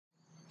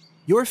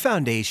Your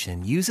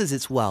foundation uses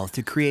its wealth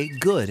to create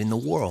good in the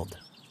world.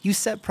 You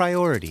set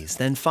priorities,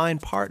 then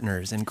find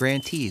partners and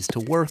grantees to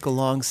work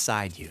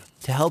alongside you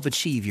to help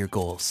achieve your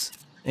goals.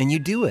 And you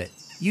do it.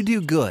 You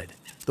do good.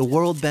 The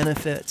world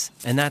benefits,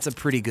 and that's a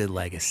pretty good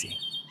legacy.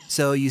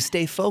 So you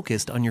stay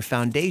focused on your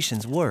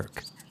foundation's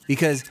work,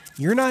 because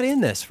you're not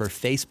in this for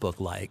Facebook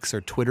likes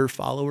or Twitter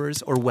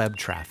followers or web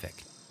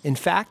traffic. In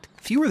fact,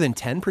 fewer than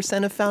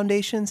 10% of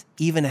foundations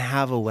even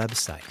have a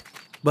website.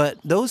 But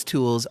those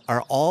tools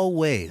are all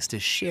ways to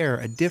share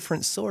a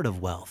different sort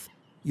of wealth,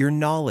 your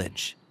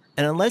knowledge.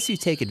 And unless you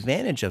take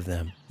advantage of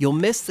them, you'll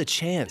miss the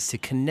chance to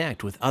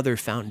connect with other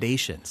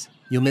foundations.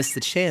 You'll miss the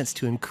chance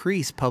to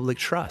increase public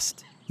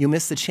trust. You'll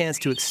miss the chance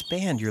to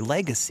expand your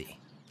legacy.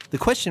 The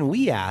question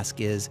we ask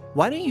is,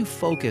 why don't you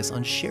focus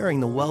on sharing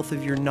the wealth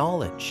of your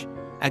knowledge?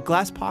 At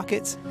Glass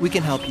Pockets, we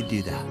can help you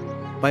do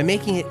that by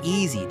making it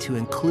easy to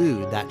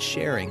include that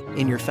sharing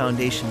in your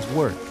foundation's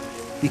work.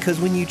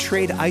 Because when you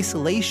trade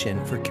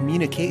isolation for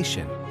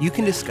communication, you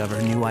can discover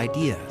new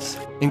ideas,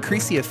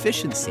 increase the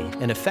efficiency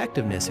and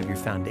effectiveness of your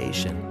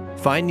foundation,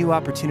 find new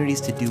opportunities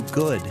to do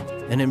good,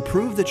 and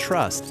improve the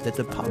trust that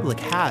the public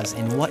has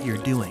in what you're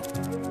doing.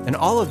 And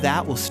all of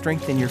that will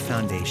strengthen your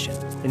foundation,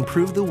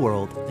 improve the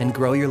world, and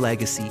grow your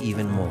legacy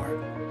even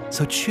more.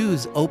 So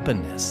choose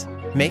openness.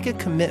 Make a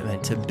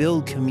commitment to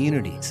build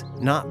communities,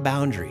 not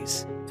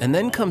boundaries. And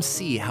then come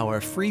see how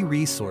our free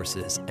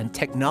resources and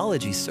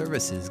technology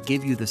services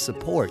give you the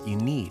support you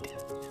need.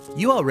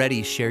 You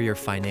already share your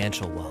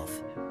financial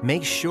wealth.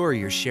 Make sure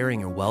you're sharing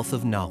your wealth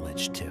of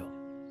knowledge too.